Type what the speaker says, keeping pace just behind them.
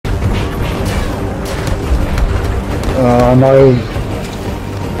Oh no.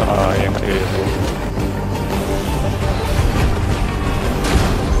 Yang itu.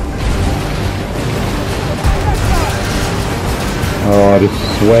 Oh, the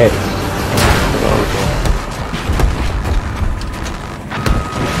sweat.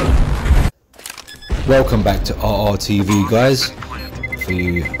 Welcome back to Rrtv, guys, for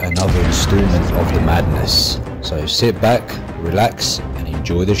you another instalment of the madness. So sit back, relax and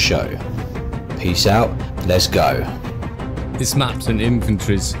enjoy the show. Peace out, let's go. This map's an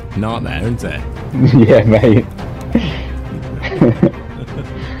infantry's nightmare, isn't it? Yeah, mate.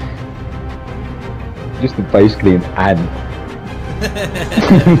 Just basically an ant.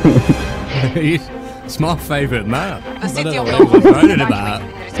 It's my favourite map. The city of What I'm moaning about.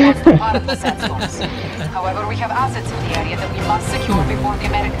 part of the sandstorms. However, we have assets in the area that we must secure before the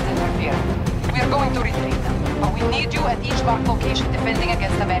Americans interfere. We are going to retreat them, but we need you at each marked location defending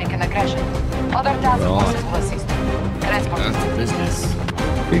against American aggression. Other task forces will assist you. Transport. That's the business.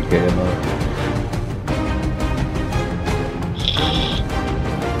 Big hammer.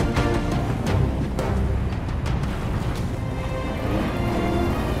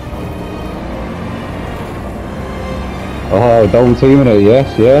 Oh, double teaming it,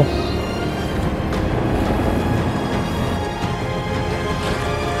 yes, yes.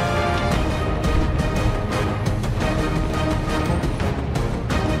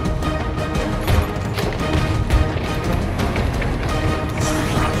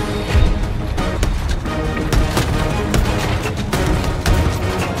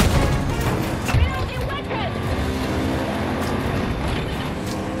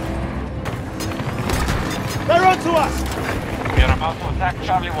 They're on to us! We are about to attack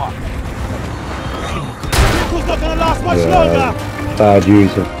Charlie 1. Vehicle's not gonna last much longer! Bad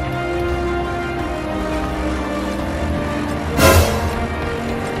user.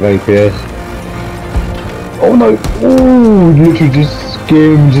 Very fierce. Oh no! Ooh, literally just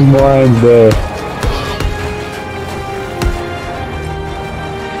skimmed his mind there.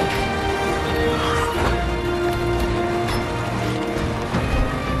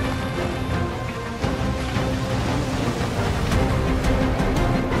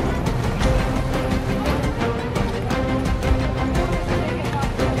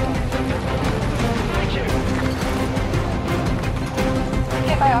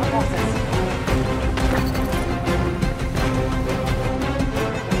 Hit by our forces.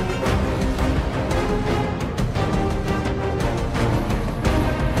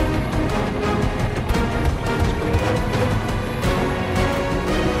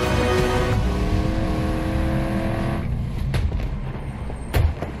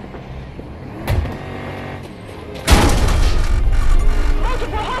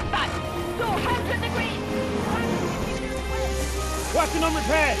 Working on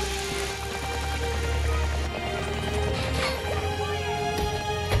repairs!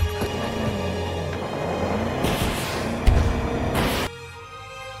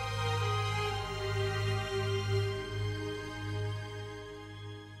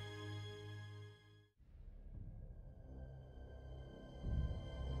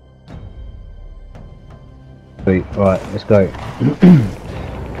 Sweet, right, let's go.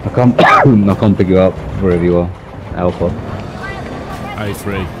 I can't I can't pick you up wherever you are. Alpha.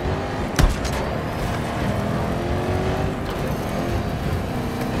 A3.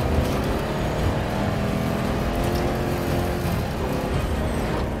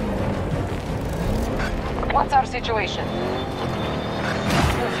 What's our situation?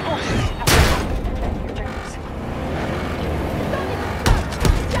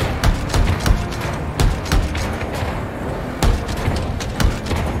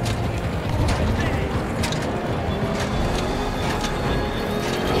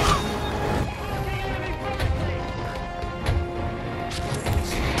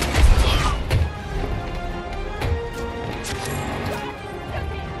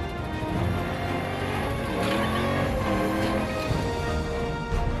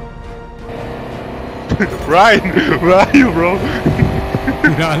 Ryan, where are you, bro?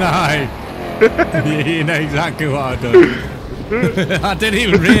 I know. You know exactly what I've done. I didn't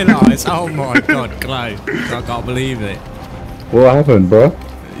even realise. Oh my god, Clay. I can't believe it. What happened, bro?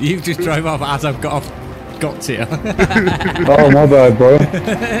 You just drove off as I've got to you. Oh, my bad, bro.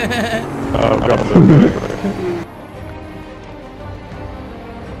 Oh, God.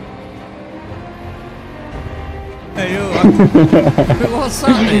 Hey, you, what's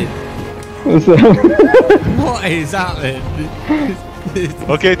happening? What's that? What is happening?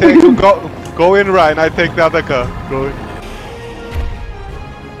 Okay, take go in, Ryan. I take the other car. Go in.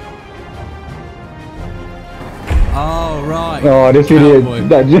 Oh right. Oh, this Cowboy. idiot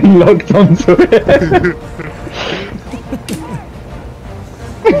that just locked onto it.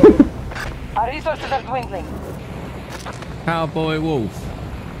 Our resources are dwindling. Cowboy Wolf.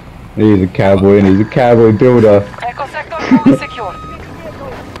 He's a cowboy and he's a cowboy builder. Echo sector fully secure.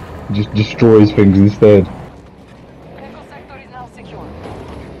 Just destroys things instead. Echo sector is now secure.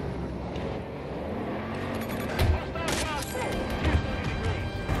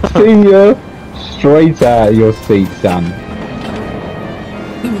 See ya! Straight out of your seat, son.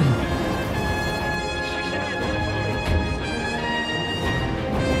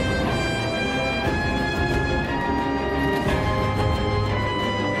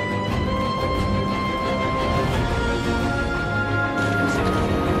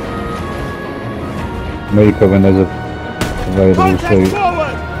 Make when there's a available Contact seat.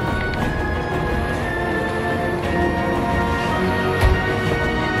 forward!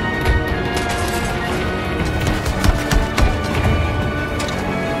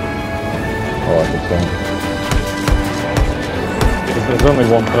 Oh, that's the same. There's only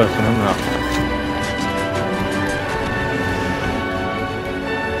one person in there.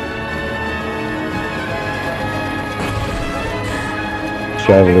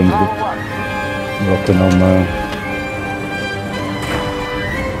 Javelins rocking on there.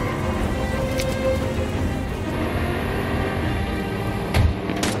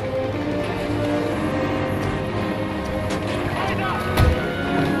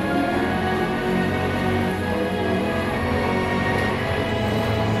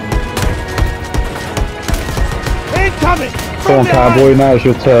 Incoming! Come on, cowboy, now it's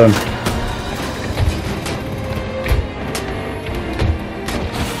your turn.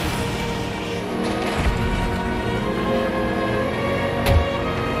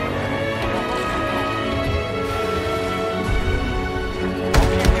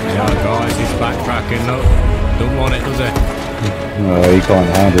 Yeah, guys, he's backtracking. No, don't want it, does he? No, he can't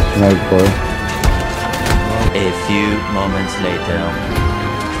handle smoke, boy. A few moments later.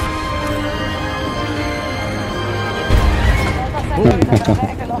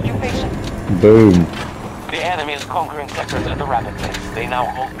 Boom. The enemy is conquering sectors at a rapid pace. They now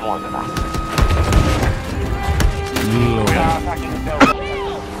hold more than us. Lord. Attacking the building.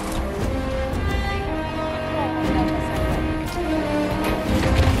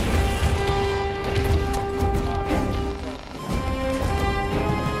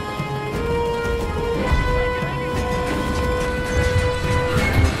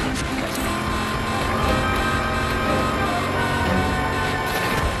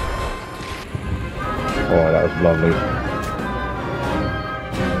 Oh, that was lovely.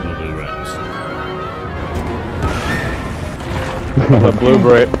 Lovely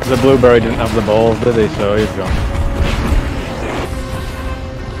Rex. The blueberry didn't have the balls, did he? So he's gone.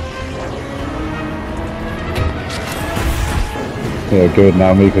 Yeah, good.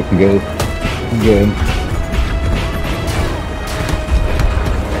 Now Mika can get in.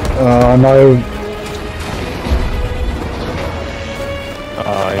 Oh no.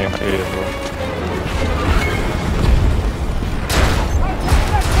 Oh, EMP as well.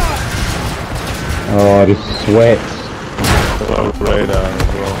 Oh, this sweat. Low radar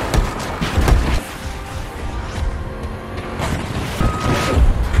as well.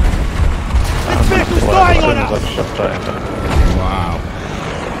 This vehicle's flying on I've us! shot that in. Wow.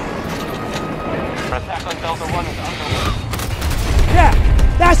 Attack on Delta 1 is underway. Yeah!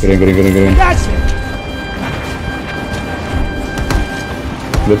 That's Get in, it! get in, get in, get in. That's it!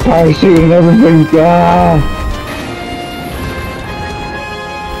 The parachute and everything. Ah!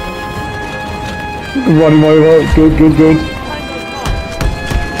 Running over. Good, good, good.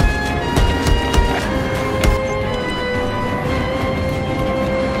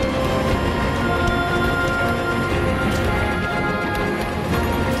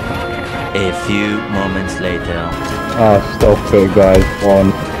 A few moments later. Ah, stop it, guys.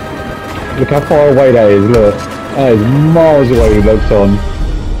 One. Look how far away that is. Look. That is miles away he locked on.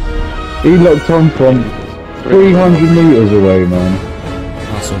 He locked on from 300 meters away, man.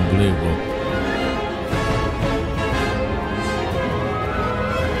 That's unbelievable.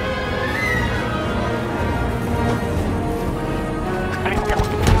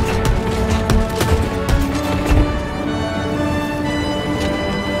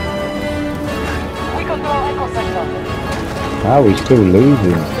 We control Echo sector. How are we still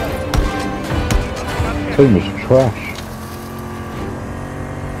losing? Too much trash.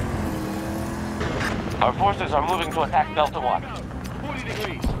 Our forces are moving to attack Delta 1. 40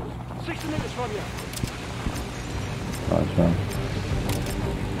 degrees. 60 minutes from you. Nice, man.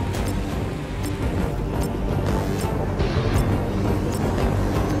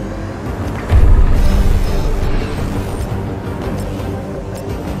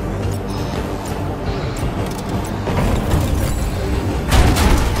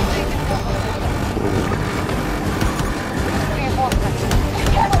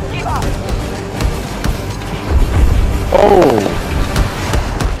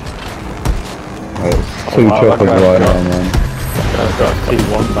 two choppers right now, man. I've got a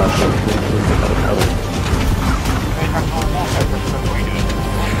T1 back.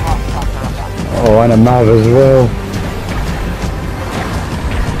 Oh, and a Mav as well.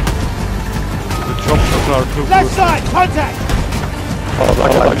 The choppers are too Left good. side, contact! Oh,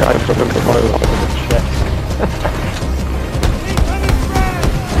 that guy took him to my chest. Incoming frag!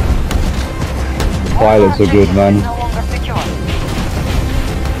 Pilots are good, man. No longer secure.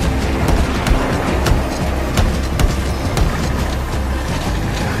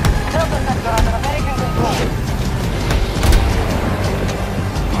 Delta sector under American control.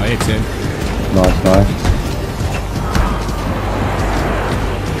 I hit him. Nice, nice.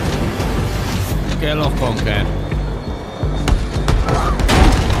 Get a lock on, Ken.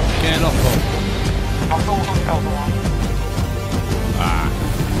 Get a lock on. Ah.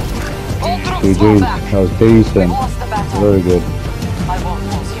 All troops GG, fall back. that was We decent. lost the battle. Very good. I won't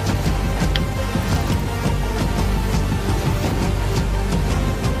lose you.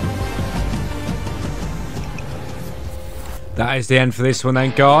 That is the end for this one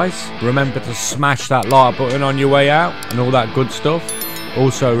then, guys. Remember to smash that like button on your way out and all that good stuff.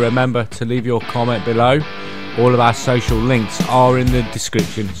 Also remember to leave your comment below. All of our social links are in the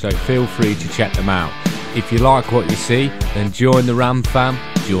description, so feel free to check them out. If you like what you see, then join the Ram fam,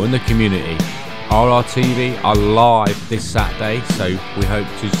 join the community. Rrtv are live this Saturday, so we hope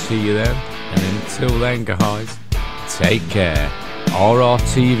to see you then. And until then, guys, take care.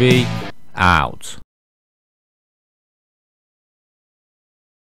 Rrtv out.